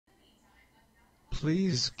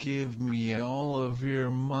Please give me all of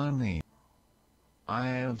your money. I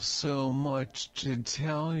have so much to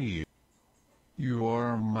tell you. You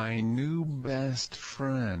are my new best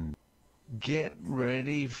friend. Get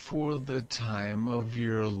ready for the time of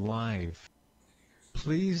your life.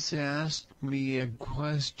 Please ask me a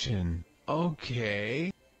question,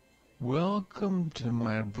 okay? Welcome to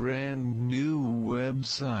my brand new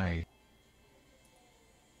website.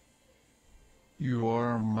 You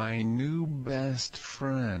are my new best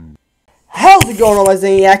friend. How's it going, all my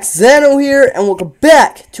Zaniacs? Zano here, and welcome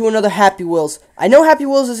back to another Happy Wheels. I know Happy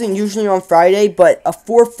Wheels isn't usually on Friday, but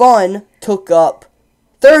For Fun took up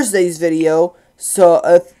Thursday's video, so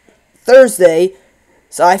I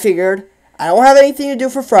figured I don't have anything to do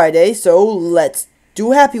for Friday, so let's do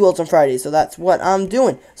Happy Wheels on Friday. So that's what I'm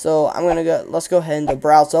doing. So let's go ahead and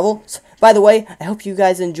browse levels. By the way, I hope you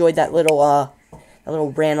guys enjoyed that little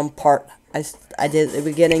random part I did at the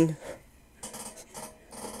beginning.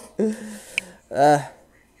 Yeah.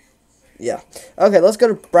 Okay, let's go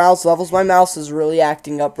to browse levels. My mouse is really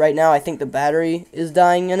acting up right now. I think the battery is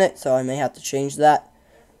dying in it, so I may have to change that.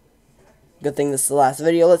 Good thing this is the last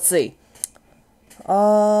video. Let's see.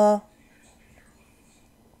 Let's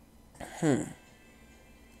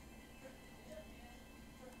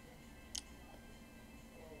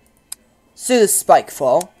do the spike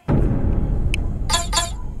fall.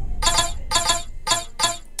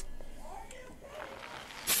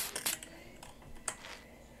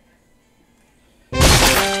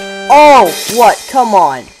 Oh, what? Come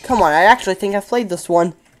on. Come on. I actually think I've played this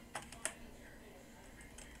one.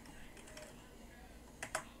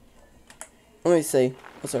 Let me see.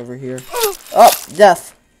 What's over here? Oh,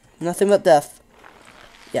 death. Nothing but death.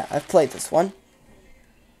 Yeah, I've played this one.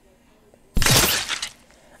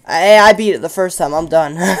 I beat it the first time. I'm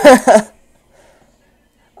done.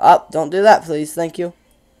 Oh, don't do that, please. Thank you.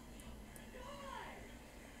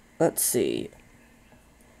 Let's see.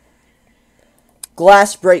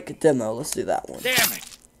 Glass break demo. Let's do that one. Damn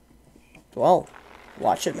it! Well,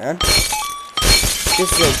 watch it, man.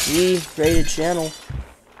 This is a G-rated channel.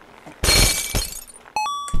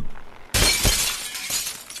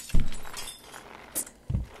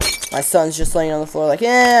 My son's just laying on the floor like,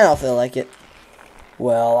 I don't feel like it.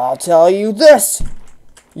 Well, I'll tell you this.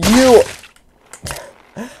 I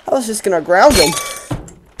was just gonna ground him.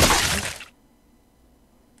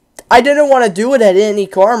 I didn't want to do it. I didn't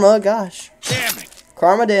need karma. Gosh. Damn it!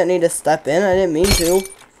 Karma didn't need to step in. I didn't mean to.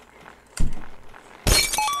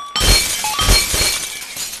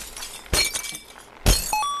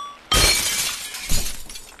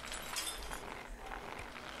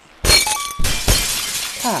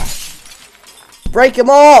 Gosh. Break them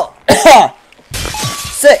all!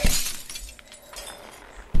 Sick!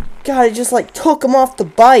 God, it just like took him off the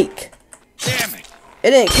bike. Damn it!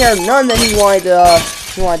 It didn't care none that he wanted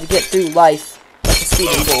to get through life like a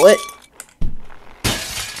speeding bullet.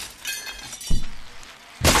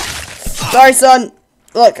 Sorry, son.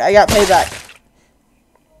 Look, I got payback.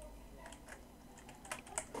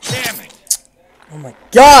 Damn it! Oh my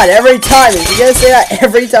God! Every time, is he gonna say that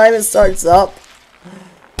every time it starts up?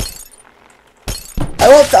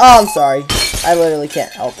 Oh, I'm sorry. I literally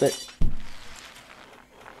can't help it.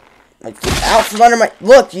 Like, get out from under my.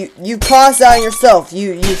 Look, you caused that on yourself.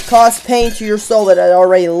 You caused pain to your soul that had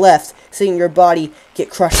already left, seeing your body get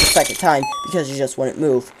crushed a second time because you just wouldn't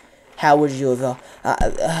move. How would you have?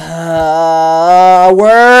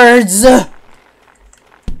 Words.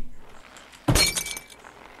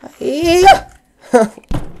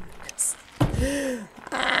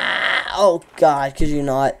 Oh God, could you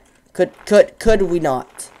not? Could we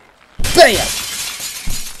not? Bam!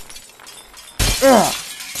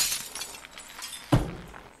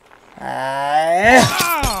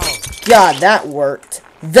 God, that worked.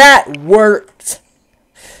 That worked.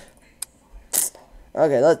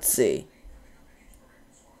 Okay, let's see.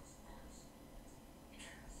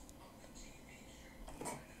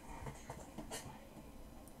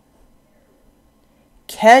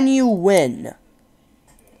 Can you win?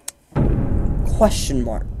 Question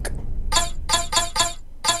mark.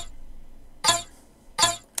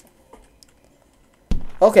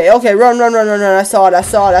 Okay, run. I saw it.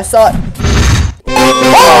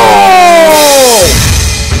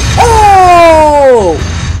 Oh!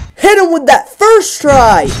 Hit him with that first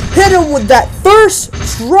try!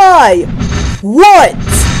 What?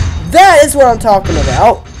 That is what I'm talking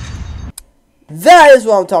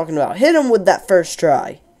about. Hit him with that first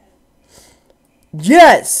try.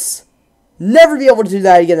 Yes! Never be able to do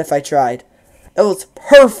that again if I tried. It was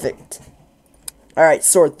perfect. Alright,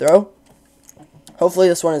 sword throw. Hopefully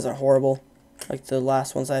this one isn't horrible, like the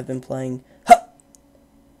last ones I've been playing. Huh.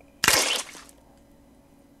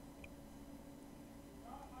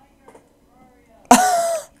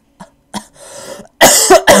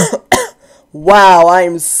 Wow, I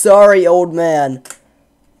am sorry, old man.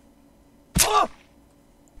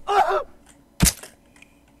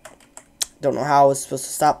 Don't know how I was supposed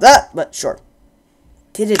to stop that, but sure.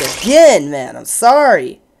 Did it again, man. I'm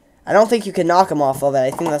sorry. I don't think you can knock him off of it.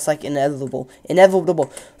 I think that's like inevitable.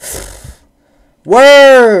 Inevitable.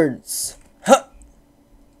 Words. Huh.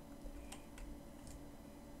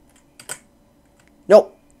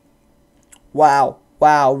 Nope. Wow.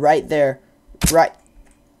 Wow. Right there. Right.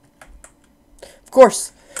 Of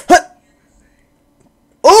course. Huh.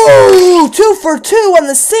 Ooh! 2 for 2 on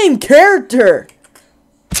the same character.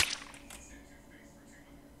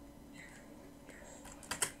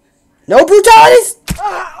 No brutalities!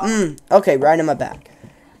 Okay, right in my back.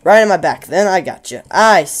 Right in my back. Then I got you.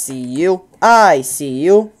 I see you. I see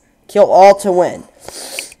you. Kill all to win.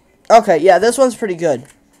 Okay, yeah, this one's pretty good.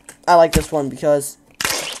 I like this one because...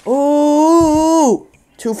 Ooh!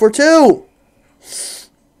 2 for 2!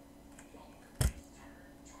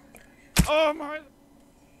 Oh my...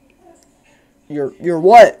 You're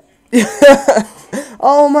what?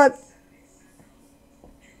 Oh my...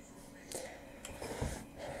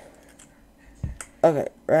 Okay,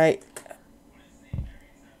 right.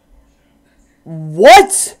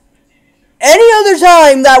 What? Any other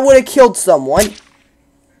time that would have killed someone.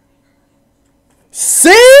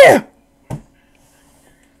 See?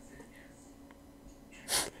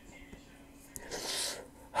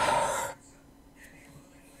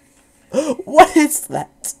 What is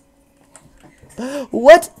that?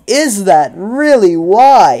 What is that? Really?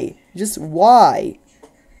 Why? Just why?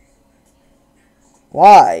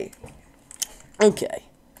 Why? Okay.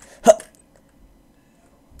 Huh.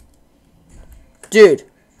 Dude,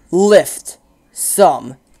 lift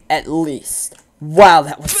some at least. Wow,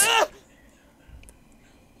 that was...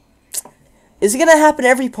 Is it gonna happen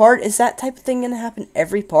every part? Is that type of thing gonna happen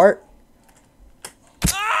every part?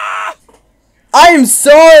 I am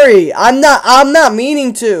sorry. I'm not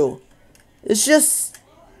meaning to. It's just...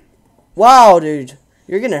 Wow, dude.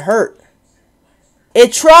 You're gonna hurt.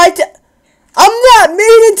 It tried to... I'm not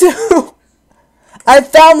meaning to! I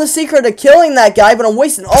found the secret of killing that guy, but I'm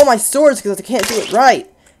wasting all my swords because I can't do it right.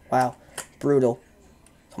 Wow. Brutal.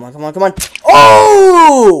 Come on, come on, come on.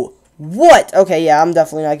 Oh! What? Okay, yeah, I'm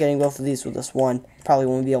definitely not getting both of these with this one. Probably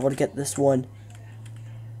won't be able to get this one.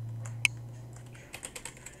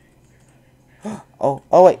 Oh,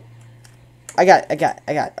 wait. I got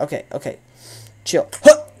it. Okay, okay. Chill.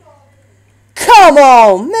 Huh. Come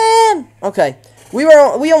on, man! Okay. We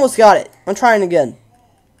almost got it. I'm trying again.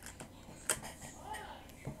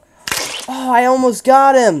 Oh, I almost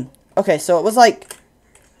got him. Okay, so it's like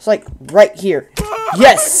right here.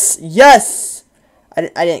 Yes! Yes! I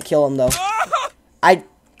didn't kill him, though.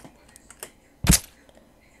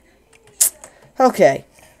 Okay.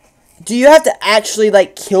 Do you have to actually,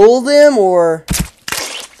 like, kill them, or...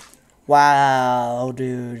 Wow,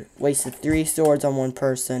 dude. Wasted 3 swords on one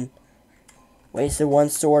person. Wasted 1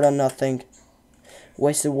 sword on nothing.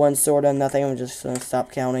 Wasted 1 sword on nothing. I'm just gonna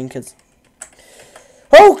stop counting, because...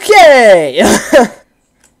 Okay!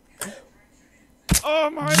 Oh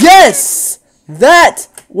my... Yes! That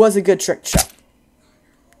was a good trick shot.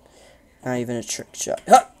 Not even a trick shot.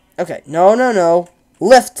 Huh. Okay, no.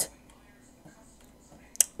 Lift.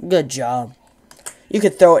 Good job. You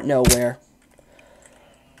could throw it nowhere.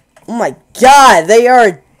 Oh my god,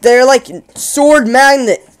 they're like sword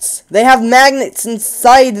magnets. They have magnets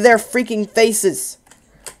inside their freaking faces.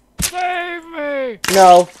 Save me!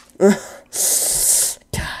 No.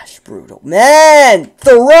 Gosh, brutal. Man,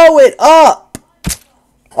 throw it up.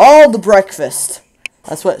 All the breakfast.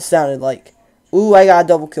 That's what it sounded like. Ooh, I got a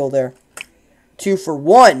double kill there. 2 for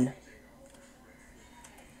 1.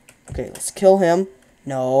 Okay, let's kill him.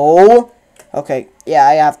 No. Okay, yeah,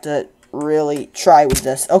 I have to really try with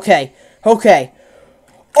this. Okay, okay.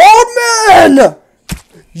 Oh, man!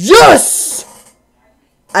 Yes!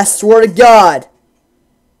 I swear to God.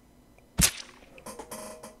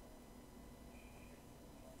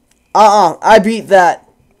 I beat that.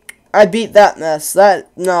 I beat that mess.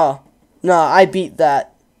 No, I beat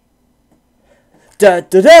that.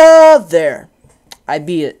 There. I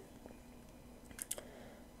beat it.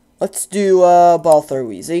 Let's do, ball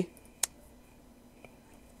throw easy.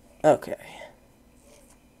 Okay.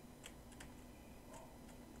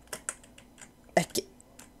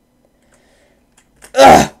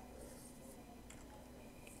 Ugh!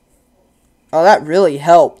 Oh, that really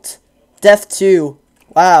helped. Death 2.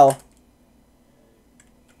 Wow.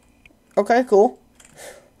 Okay, cool.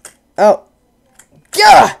 Oh.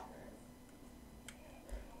 Yeah!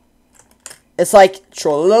 It's like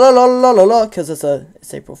because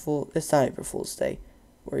it's April Fool. It's not April Fool's Day.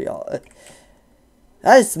 Where y'all?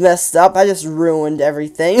 I just messed up. I just ruined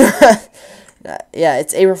everything. Yeah,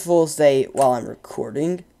 it's April Fool's Day while I'm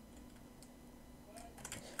recording.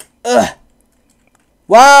 Ugh.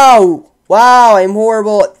 Wow! Wow, I'm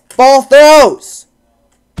horrible at ball throws!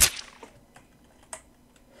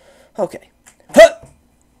 Okay. Huh.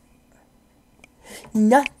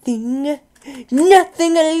 Nothing.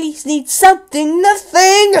 Nothing, at least need something.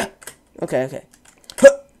 Nothing! Okay, okay.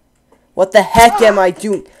 Huh. What the heck am I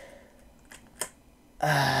doing?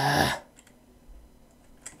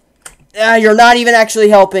 You're not even actually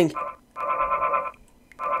helping.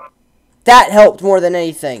 That helped more than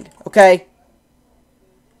anything, okay?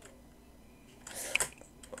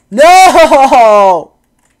 No!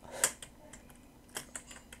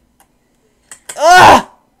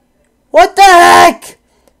 Ah! What the heck?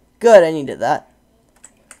 Good, I needed that.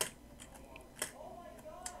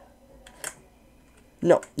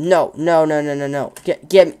 No, no, no, no, no, no, no.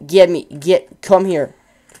 Get me, come here.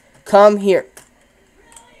 Come here.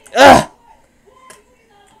 Ugh!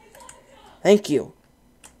 Thank you.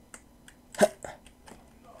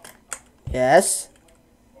 Yes.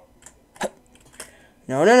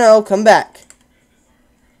 No, no, no, come back.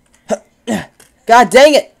 God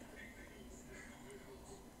dang it!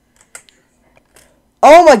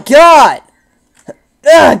 Oh my god!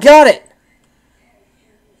 Got it!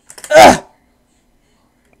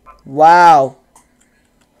 Wow.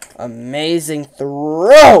 Amazing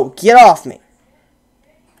throw! Get off me!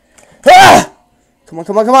 Come on,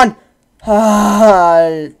 come on, come on!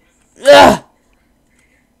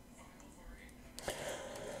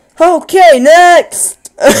 Okay, next!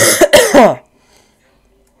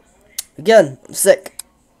 Again, I'm sick.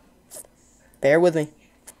 Bear with me.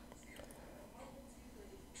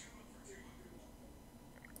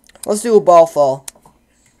 Let's do a ball fall.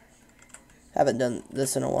 Haven't done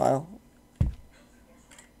this in a while.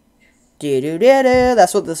 Do-do-do-do.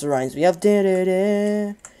 That's what this reminds me of.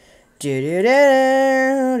 Do-do-do.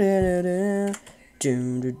 Do-do-do-do.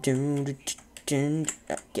 Do-do-do-do.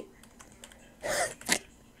 Okay.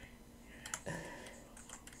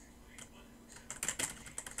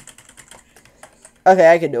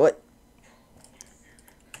 Okay, I can do it.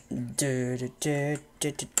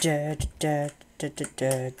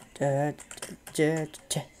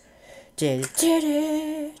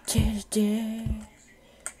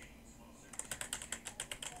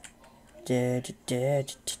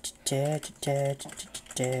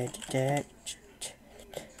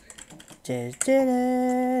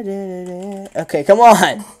 Okay, come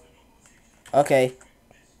on. Okay.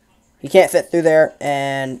 You can't fit through there,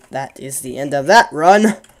 and that is the end of that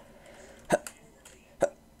run.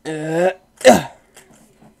 Let's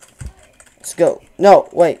go. No,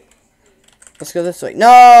 wait. Let's go this way. No,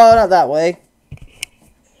 not that way.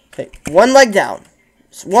 Okay, one leg down.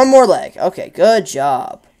 Just one more leg. Okay, good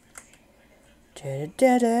job.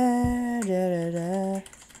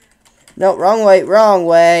 No, wrong way, wrong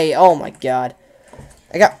way. Oh my god.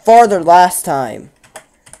 I got farther last time.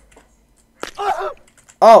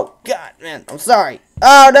 Oh, God, man, I'm sorry.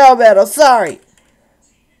 Oh, no, man, I'm sorry.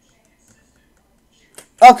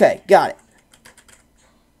 Okay, got it.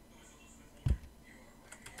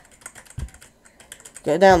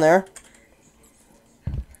 Get down there.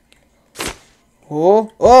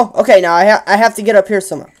 Oh, oh, okay, now I have to get up here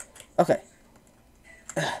somehow. Okay.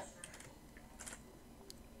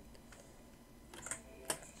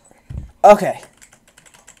 Okay.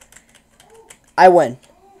 I win.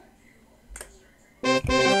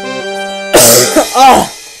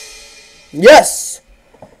 Oh! Yes!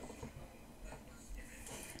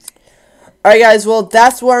 Alright guys, well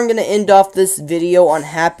that's where I'm going to end off this video on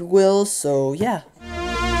Happy Wheels, so yeah.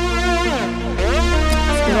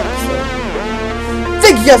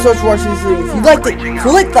 Thank you guys so much for watching this video. If you liked it,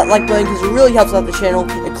 click that like button because it really helps out the channel.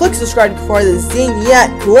 And click subscribe to be part of the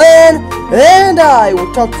Zaniac Clan. And I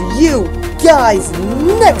will talk to you guys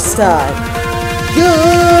next time.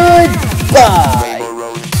 Goodbye!